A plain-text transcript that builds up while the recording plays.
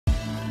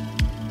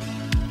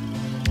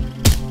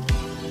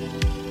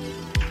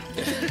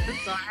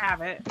so I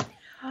have it.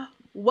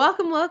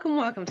 Welcome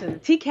to the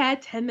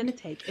TCAD 10-minute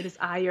take. It is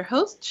I, your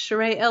host,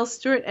 Sheree L.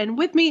 Stewart, and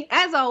with me,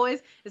 as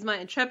always, is my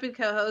intrepid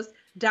co-host,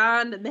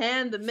 Don, the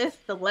man, the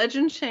myth, the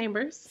legend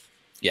Chambers.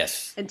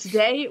 Yes. And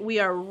today we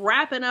are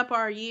wrapping up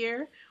our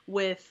year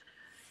with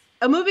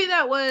a movie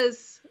that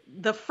was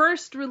the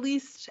first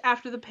released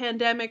after the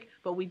pandemic,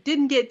 but we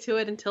didn't get to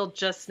it until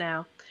just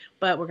now.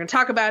 But we're going to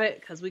talk about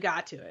it because we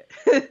got to it.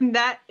 And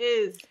that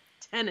is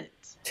Tenet.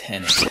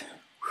 Tenet.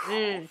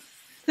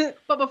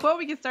 But before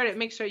we get started,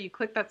 make sure you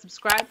click that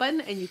subscribe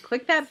button and you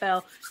click that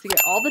bell to get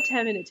all the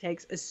 10-minute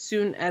takes as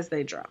soon as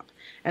they drop.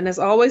 And as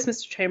always,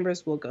 Mr.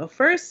 Chambers will go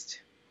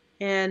first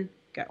and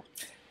go.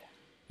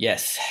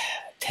 Yes.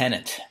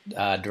 Tenet,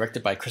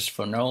 directed by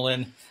Christopher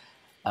Nolan,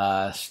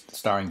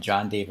 starring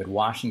John David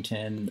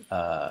Washington,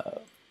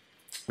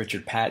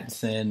 Richard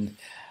Pattinson.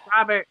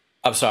 Robert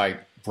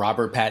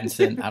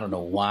Pattinson. I don't know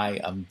why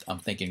I'm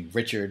thinking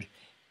Richard.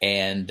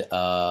 And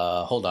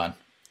hold on.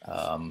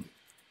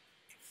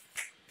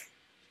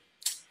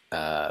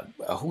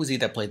 Who was he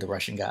that played the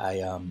Russian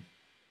guy?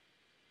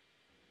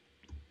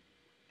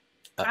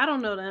 I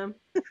don't know them.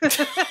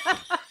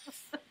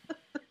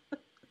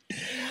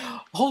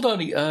 Hold on.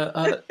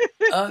 The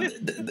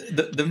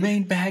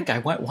main bad guy.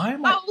 Why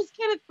am I? Oh, it was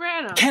Kenneth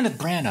Branagh. Kenneth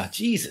Branagh.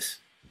 Jesus.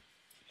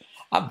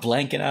 I'm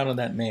blanking out on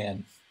that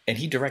man. And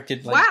he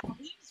directed Wow,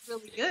 he was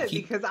really good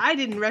because I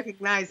didn't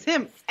recognize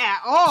him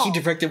at all. He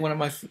directed one of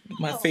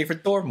my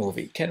favorite Thor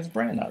movie, Kenneth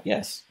Branagh.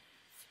 Yes.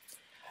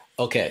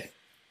 Okay.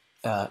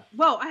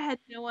 Well, I had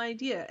no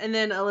idea. And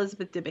then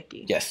Elizabeth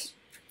Debicki. Yes.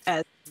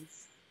 As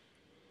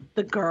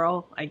the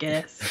girl, I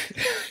guess.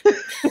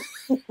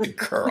 The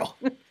girl.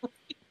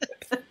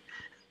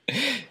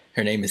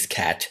 Her name is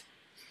Kat.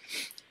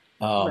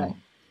 Right.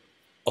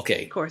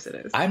 Okay. Of course it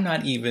is. I'm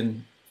not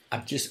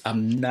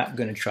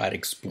going to try to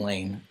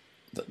explain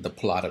the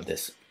plot of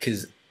this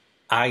because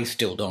I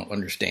still don't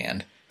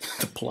understand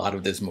the plot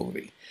of this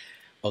movie.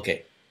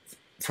 Okay.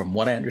 From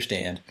what I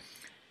understand,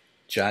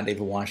 John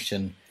David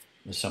Washington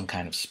was some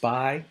kind of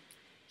spy.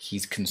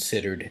 He's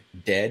considered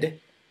dead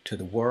to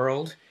the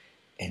world,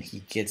 and he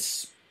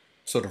gets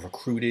sort of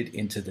recruited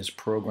into this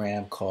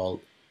program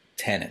called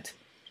TENET.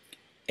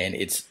 And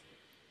it's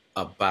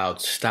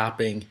about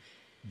stopping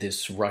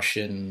this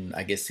Russian,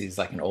 I guess he's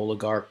like an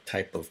oligarch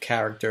type of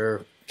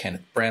character,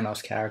 Kenneth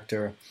Branagh's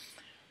character,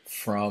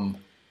 from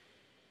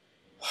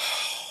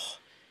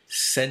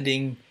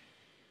sending,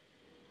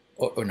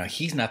 or no,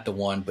 he's not the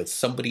one, but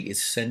somebody is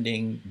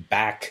sending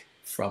back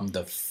from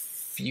the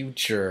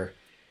future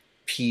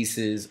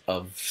pieces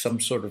of some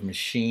sort of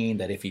machine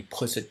that if he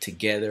puts it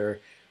together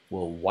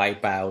will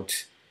wipe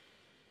out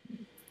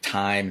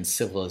time and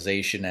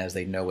civilization as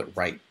they know it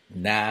right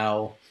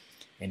now.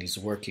 And he's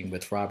working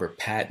with Robert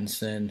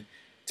Pattinson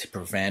to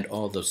prevent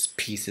all those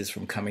pieces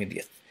from coming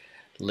together.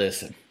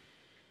 Listen,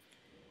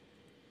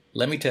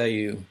 let me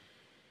say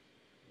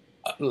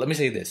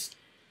this.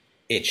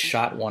 It's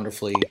shot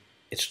wonderfully.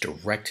 It's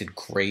directed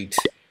great.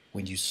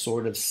 When you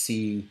sort of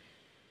see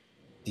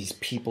these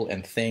people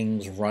and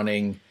things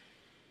running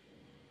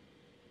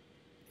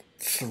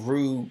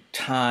through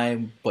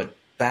time, but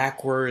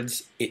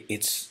backwards,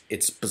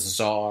 it's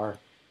bizarre.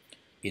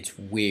 It's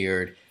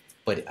weird.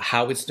 But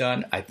how it's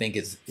done, I think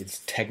it's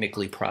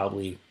technically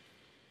probably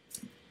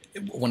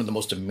one of the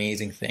most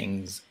amazing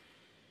things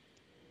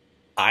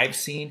I've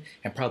seen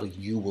and probably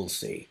you will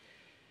see,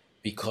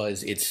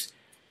 because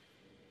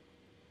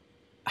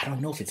I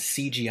don't know if it's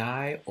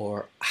CGI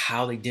or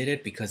how they did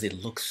it, because it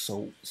looks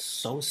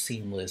so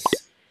seamless.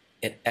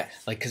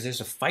 Because there's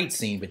a fight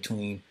scene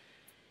between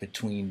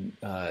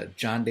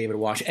John David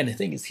Washington, and the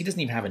thing is, he doesn't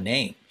even have a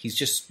name. He's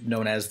just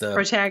known as the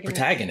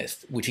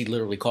protagonist, which he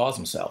literally calls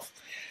himself.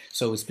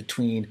 So it's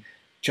between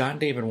John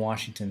David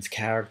Washington's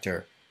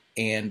character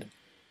and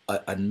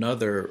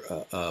another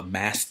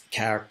masked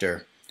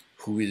character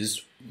who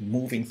is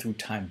moving through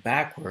time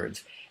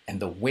backwards. And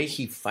the way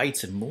he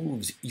fights and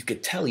moves, you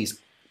could tell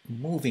he's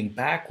moving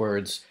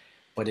backwards,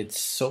 but it's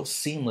so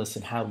seamless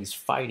in how he's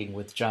fighting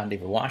with John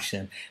David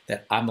Washington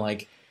that I'm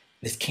like,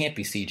 this can't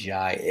be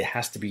CGI. It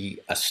has to be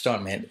a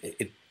stunt, man.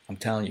 I'm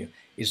telling you,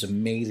 it's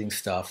amazing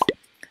stuff.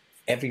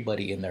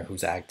 Everybody in there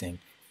who's acting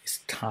is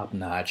top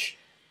notch.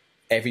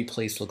 Every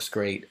place looks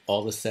great.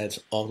 All the sets,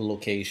 all the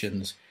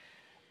locations.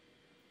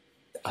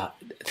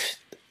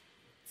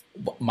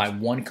 My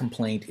one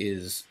complaint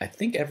is, I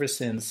think ever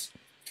since,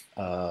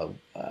 I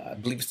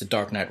believe it's The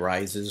Dark Knight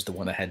Rises, the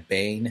one that had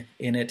Bane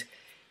in it,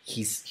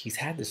 he's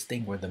had this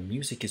thing where the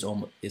music is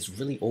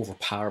really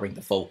overpowering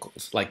the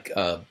vocals, like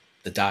the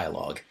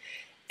dialogue.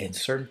 In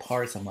certain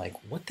parts, I'm like,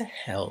 what the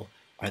hell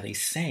are they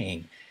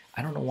saying?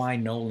 I don't know why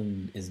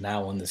Nolan is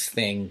now on this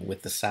thing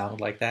with the sound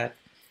like that,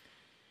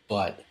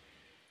 but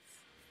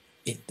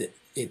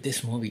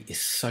this movie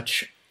is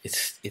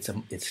it's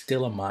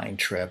still a mind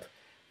trip.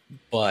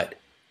 But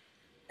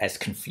as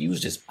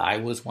confused as I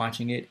was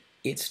watching it,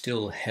 it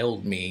still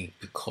held me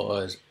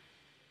because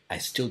I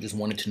still just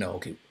wanted to know,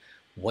 okay,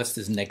 what's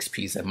this next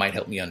piece that might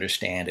help me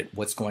understand it?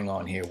 What's going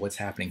on here? What's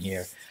happening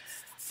here?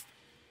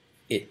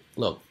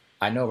 Look,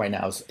 I know right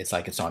now it's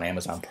like it's on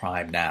Amazon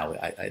Prime now.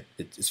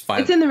 It's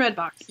fine. It's in the red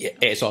box. Yeah,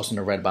 it's also in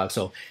the red box,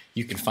 so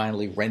you can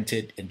finally rent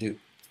it and do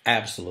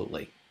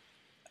absolutely.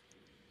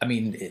 I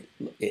mean,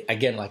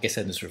 again, like I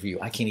said in this review,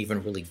 I can't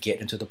even really get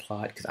into the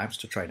plot because I'm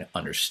still trying to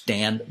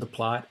understand the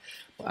plot.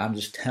 But I'm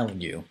just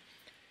telling you,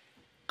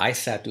 I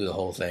sat through the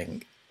whole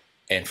thing,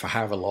 and for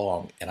however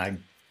long, and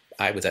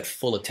I was at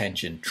full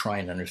attention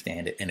trying to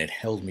understand it, and it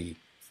held me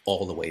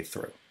all the way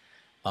through.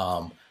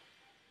 Um,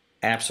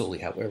 Absolutely,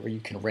 however you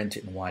can rent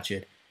it and watch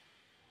it,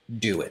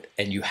 do it,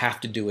 and you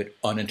have to do it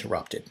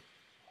uninterrupted.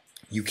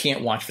 You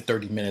can't watch for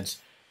 30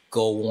 minutes,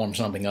 go warm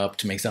something up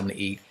to make something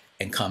to eat,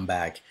 and come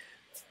back.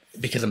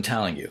 Because I'm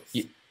telling you,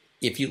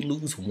 if you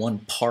lose one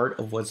part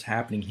of what's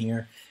happening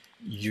here,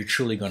 you're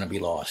truly going to be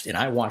lost. And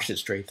I watched it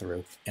straight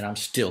through, and I'm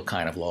still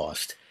kind of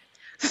lost.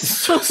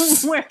 So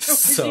where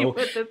would you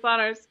put this on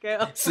our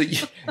scale?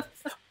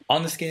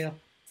 On the scale,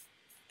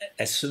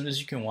 as soon as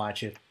you can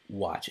watch it,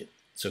 watch it.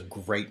 It's a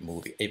great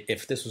movie.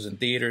 If this was in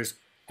theaters,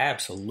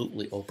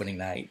 absolutely opening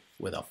night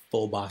with a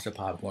full box of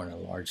popcorn and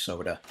a large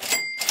soda,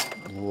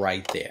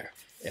 right there.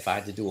 If I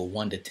had to do a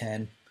 1 to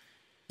 10,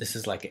 this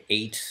is like an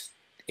 8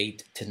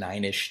 to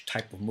 9-ish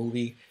type of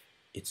movie.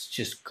 It's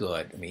just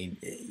good. I mean,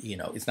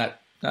 it's not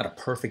a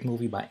perfect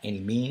movie by any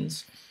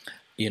means.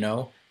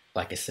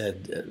 Like I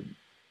said,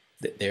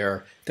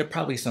 there are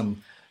probably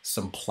some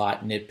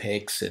plot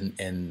nitpicks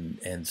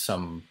and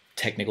some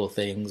technical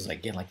things,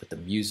 again, like with the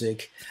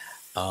music,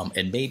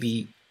 and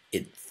maybe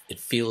it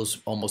feels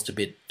almost a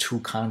bit too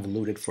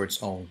convoluted for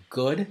its own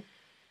good,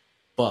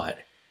 but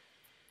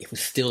it was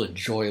still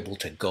enjoyable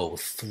to go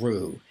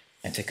through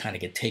and to kind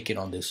of get taken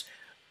on this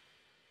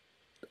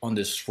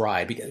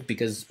ride,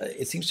 because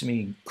it seems to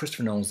me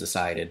Christopher Nolan's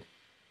decided,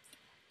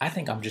 I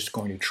think I'm just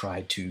going to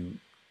try to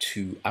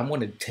I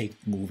want to take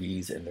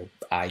movies and the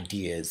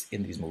ideas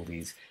in these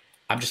movies.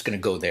 I'm just going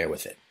to go there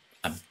with it.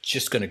 I'm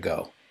just going to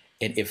go.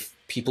 And if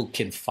people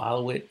can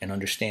follow it and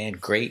understand,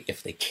 great.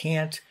 If they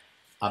can't,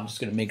 I'm just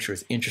going to make sure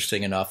it's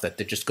interesting enough that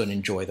they're just going to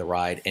enjoy the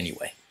ride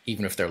anyway,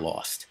 even if they're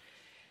lost.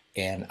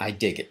 And I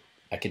dig it.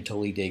 I can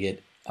totally dig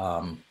it.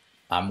 I'm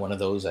one of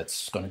those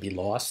that's going to be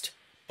lost,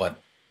 but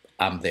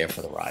I'm there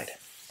for the ride.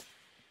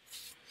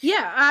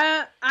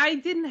 Yeah, I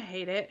didn't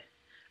hate it,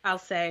 I'll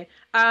say.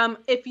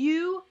 If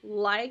you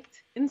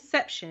liked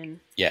Inception,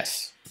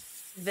 yes,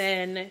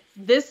 then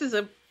this is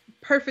a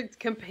perfect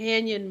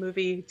companion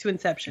movie to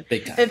Inception.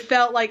 Big time. It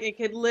felt like it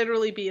could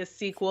literally be a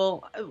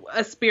sequel,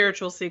 a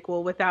spiritual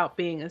sequel, without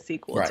being a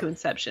sequel right. to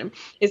Inception.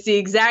 It's the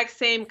exact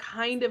same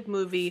kind of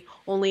movie,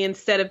 only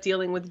instead of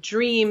dealing with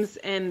dreams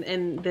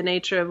and the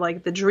nature of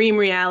like the dream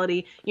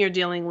reality, you're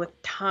dealing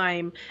with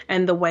time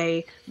and the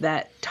way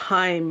that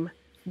time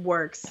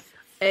works.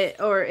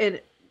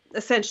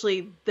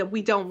 Essentially that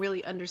we don't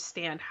really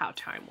understand how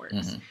time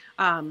works.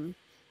 Mm-hmm.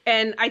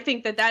 And I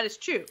think that is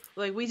true.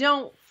 Like, we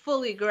don't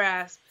fully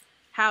grasp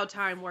how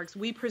time works.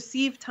 We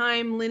perceive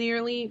time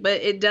linearly,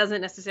 but it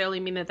doesn't necessarily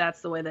mean that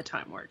that's the way that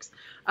time works.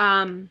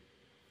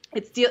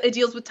 It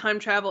deals with time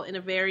travel in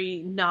a very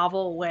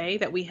novel way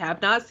that we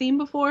have not seen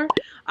before,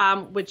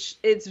 which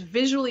it's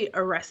visually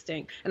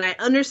arresting. And I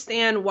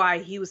understand why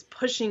he was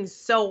pushing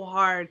so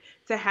hard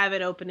to have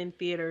it open in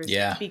theaters.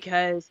 Yeah.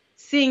 Because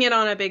seeing it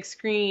on a big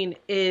screen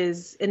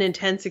is an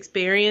intense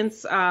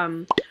experience.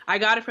 I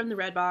got it from the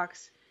red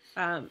box.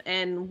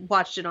 And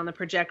watched it on the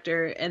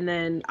projector, and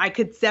then I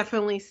could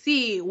definitely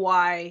see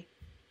why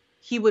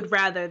he would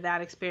rather that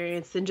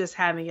experience than just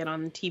having it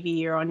on the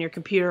TV or on your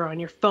computer or on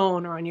your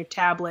phone or on your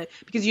tablet,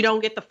 because you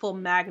don't get the full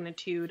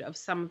magnitude of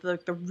some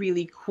of the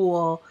really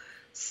cool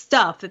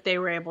stuff that they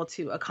were able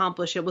to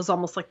accomplish. It was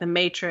almost like The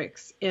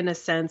Matrix in a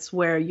sense,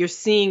 where you're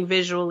seeing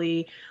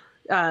visually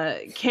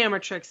camera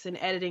tricks and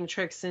editing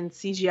tricks and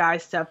CGI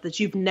stuff that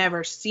you've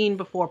never seen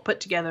before, put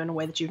together in a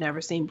way that you've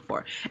never seen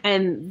before.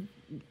 And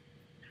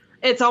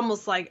it's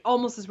almost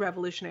as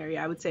revolutionary,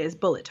 I would say, as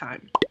bullet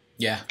time.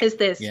 Yeah. Is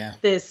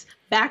this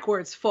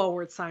backwards,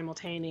 forward,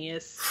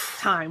 simultaneous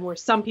time where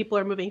some people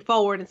are moving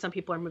forward and some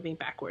people are moving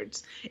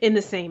backwards in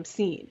the same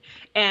scene.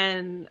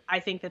 And I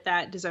think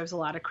that deserves a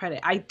lot of credit.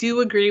 I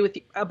do agree with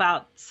you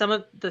about some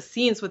of the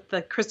scenes with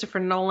the Christopher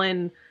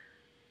Nolan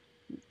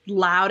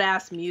loud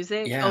ass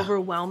music,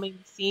 overwhelming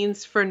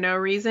scenes for no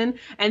reason.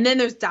 And then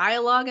there's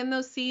dialogue in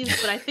those scenes,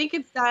 but I think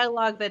it's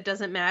dialogue that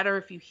doesn't matter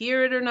if you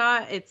hear it or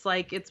not. It's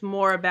like, it's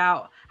more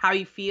about how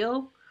you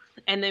feel,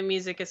 and the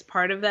music is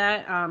part of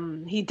that.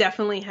 He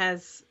definitely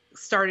has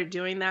started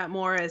doing that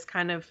more as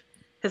kind of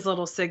his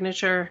little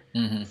signature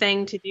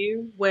thing to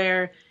do,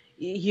 where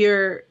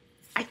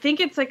I think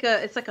it's like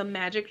a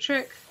magic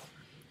trick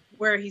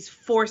where he's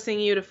forcing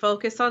you to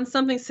focus on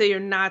something so you're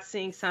not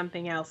seeing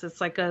something else.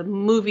 It's like a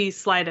movie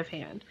sleight of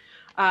hand.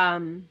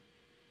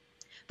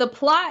 The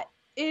plot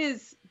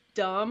is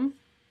dumb.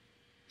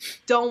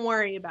 Don't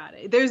worry about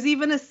it. There's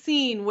even a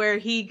scene where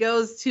he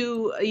goes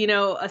to,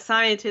 a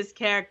scientist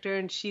character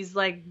and she's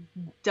like,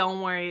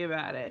 don't worry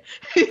about it.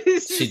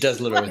 She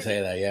does literally say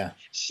that, yeah.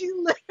 She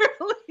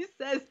literally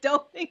says,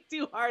 don't think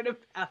too hard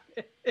about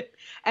it.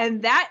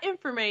 And that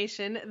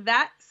information,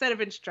 that set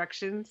of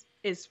instructions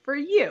is for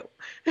you,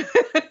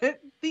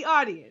 the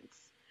audience.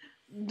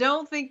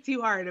 Don't think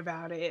too hard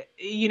about it,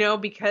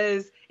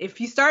 because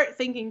if you start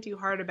thinking too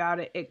hard about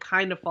it, it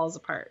kind of falls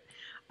apart.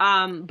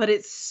 But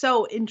it's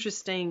so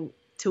interesting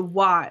to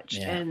watch,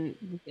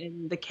 and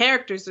the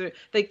characters are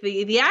like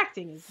the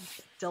acting is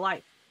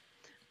delightful.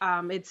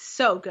 It's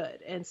so good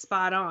and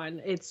spot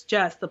on. It's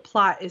just the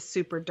plot is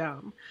super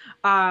dumb.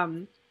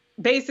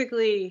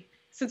 Basically,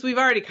 since we've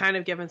already kind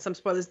of given some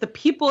spoilers, the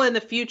people in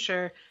the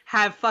future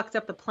have fucked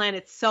up the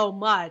planet so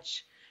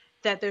much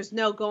that there's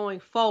no going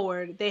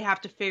forward. They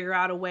have to figure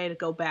out a way to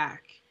go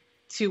back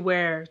to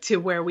where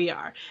we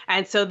are,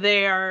 and so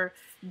they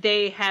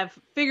have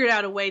figured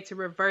out a way to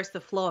reverse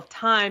the flow of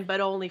time,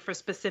 but only for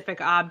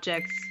specific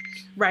objects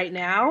right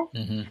now.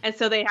 Mm-hmm. And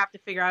so they have to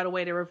figure out a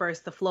way to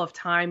reverse the flow of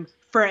time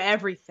for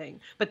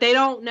everything. But they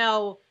don't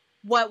know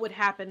what would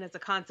happen as a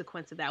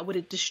consequence of that. Would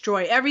it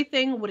destroy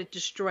everything? Would it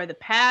destroy the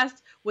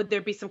past? Would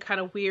there be some kind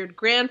of weird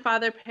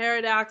grandfather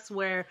paradox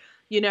where,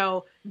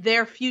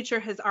 their future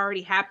has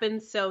already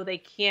happened, so they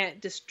can't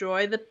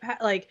destroy the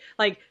like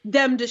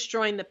them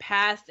destroying the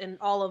past, and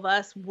all of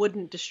us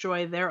wouldn't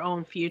destroy their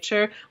own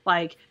future,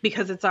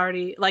 because it's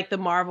already, the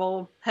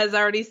Marvel has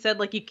already said,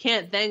 you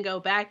can't then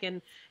go back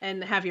and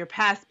have your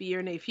past be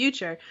your new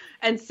future.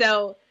 And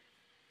so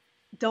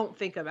don't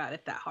think about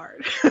it that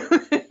hard.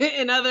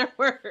 In other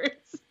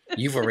words,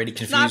 you've already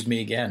confused me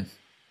again.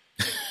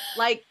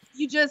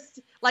 You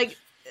just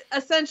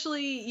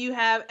essentially you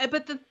have,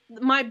 but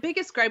my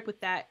biggest gripe with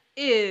that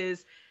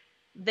is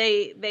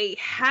they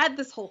had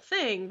this whole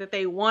thing that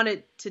they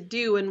wanted to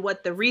do and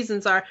what the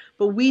reasons are,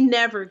 but we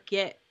never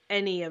get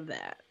any of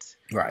that.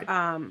 Right.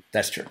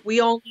 That's true. We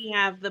only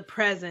have the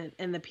present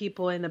and the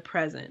people in the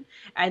present,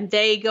 and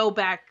they go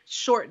back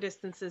short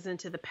distances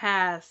into the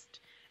past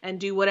and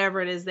do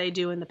whatever it is they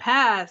do in the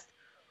past,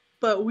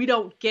 but we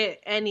don't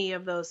get any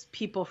of those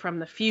people from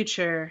the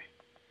future.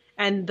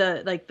 And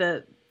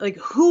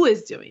who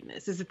is doing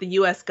this? Is it the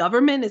U.S.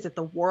 government? Is it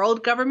the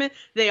world government?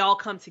 They all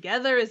come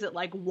together? Is it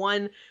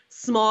one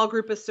small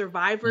group of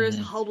survivors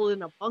huddled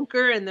in a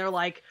bunker and they're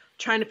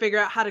trying to figure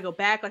out how to go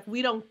back?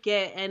 We don't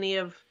get any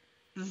of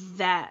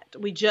that.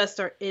 We just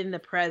are in the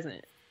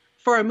present.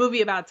 For a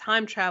movie about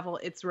time travel,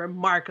 it's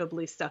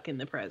remarkably stuck in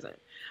the present.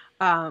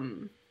 But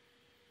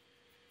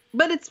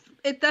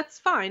that's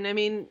fine. I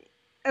mean,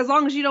 as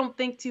long as you don't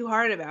think too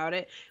hard about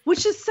it,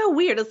 which is so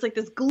weird. It's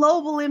this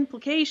global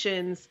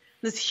implications,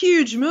 this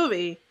huge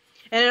movie,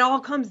 and it all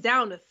comes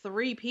down to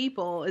 3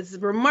 people. It's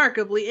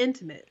remarkably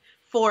intimate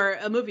for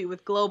a movie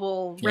with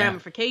global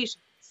ramifications.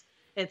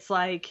 It's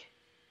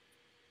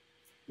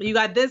you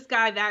got this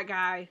guy, that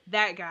guy,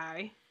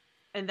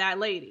 and that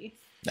lady.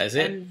 That's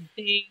it. And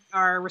they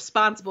are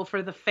responsible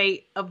for the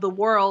fate of the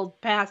world,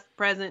 past,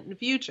 present, and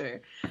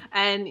future.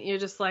 And you're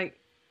just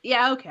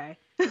yeah, okay.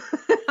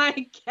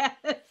 I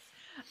guess.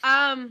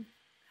 I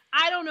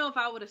don't know if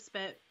I would have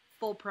spent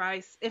full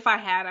price. If I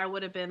had, I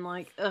would have been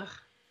ugh,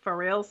 for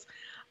reals.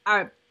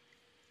 I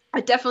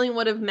definitely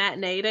would have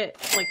matineed it,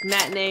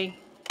 matinee.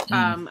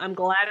 I'm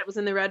glad it was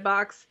in the red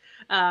box.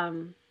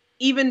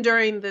 Even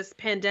during this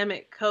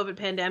COVID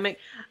pandemic,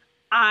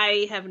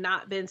 I have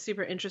not been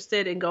super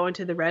interested in going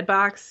to the red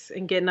box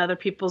and getting other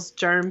people's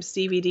Germs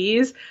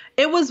DVDs.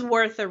 It was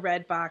worth a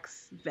red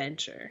box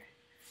venture.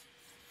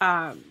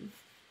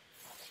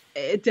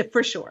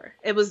 For sure.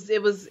 It was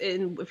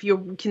if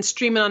you can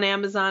stream it on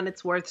Amazon,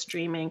 it's worth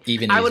streaming.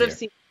 Even I would have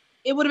seen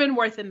it would have been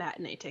worth a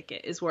matinee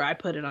ticket is where I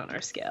put it on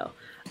our scale.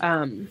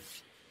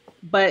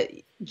 But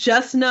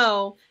just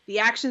know the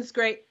action's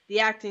great, the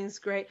acting's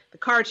great, the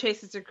car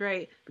chases are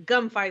great, the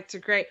gunfights are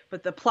great,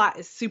 but the plot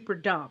is super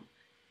dumb.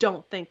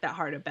 Don't think that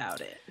hard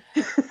about it.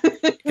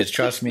 Because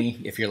trust me,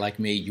 if you're like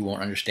me, you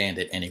won't understand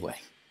it anyway.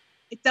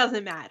 It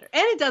doesn't matter.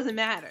 And it doesn't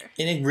matter.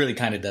 And it really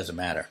kind of doesn't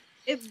matter.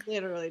 It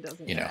literally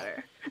doesn't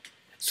matter.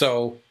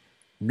 So,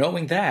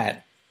 knowing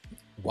that,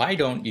 why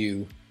don't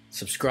you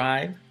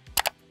subscribe,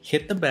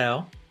 hit the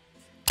bell,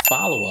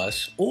 follow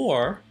us,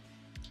 or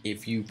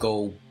if you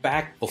go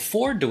back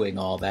before doing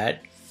all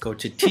that, go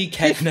to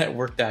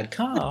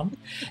tcatnetwork.com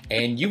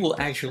and you will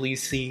actually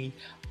see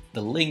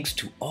the links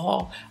to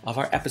all of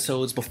our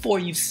episodes before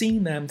you've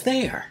seen them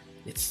there.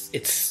 It's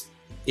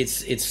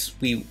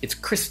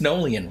Chris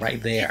Nolan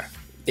right there.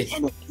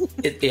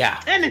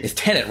 It's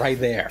Tenet right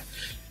there.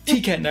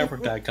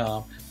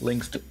 tcatnetwork.com,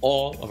 links to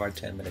all of our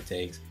 10-minute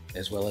takes,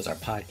 as well as our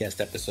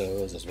podcast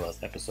episodes, as well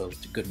as episodes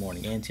to Good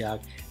Morning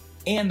Antioch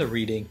and the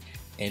reading.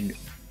 And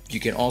you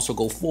can also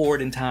go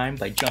forward in time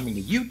by jumping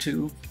to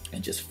YouTube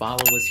and just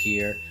follow us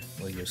here,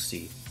 where you'll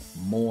see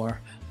more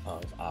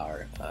of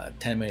our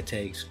 10-minute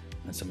takes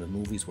on some of the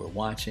movies we're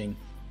watching.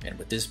 And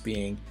with this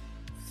being,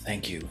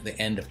 thank you, the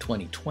end of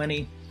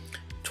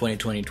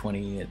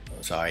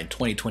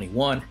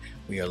 2021,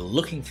 we are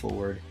looking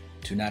forward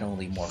to not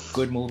only more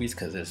good movies,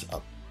 because there's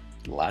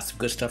lots of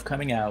good stuff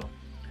coming out,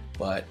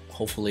 but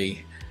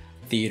hopefully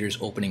theaters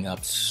opening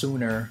up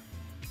sooner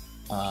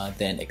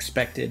than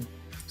expected,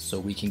 so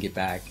we can get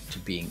back to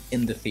being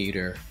in the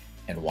theater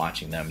and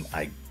watching them.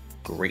 I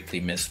greatly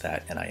miss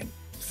that, and I am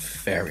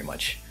very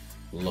much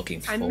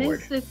looking forward. I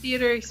miss the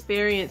theater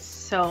experience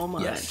so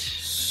much. Yes,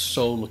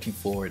 so looking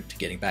forward to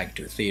getting back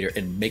to a theater.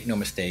 And make no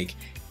mistake,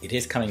 it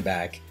is coming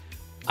back.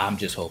 I'm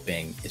just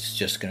hoping it's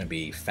just going to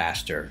be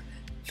faster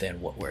than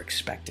what we're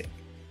expecting.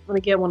 I'm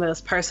going to get one of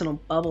those personal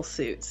bubble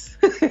suits.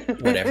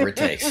 Whatever it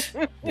takes.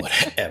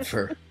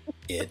 Whatever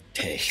it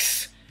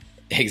takes.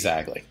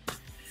 Exactly.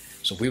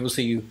 So we will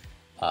see you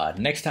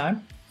next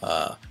time.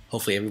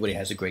 Hopefully everybody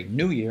has a great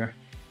new year.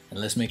 And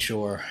let's make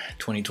sure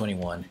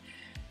 2021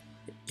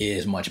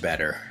 is much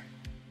better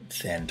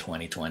than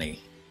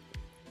 2020.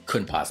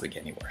 Couldn't possibly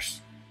get any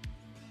worse.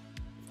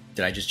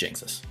 Did I just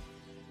jinx us?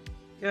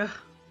 Yeah.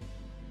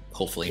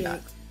 Hopefully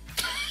not.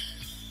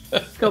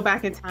 Go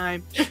back in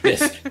time.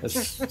 Yes,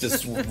 let's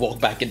just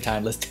walk back in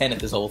time. Let's tenet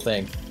this whole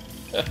thing.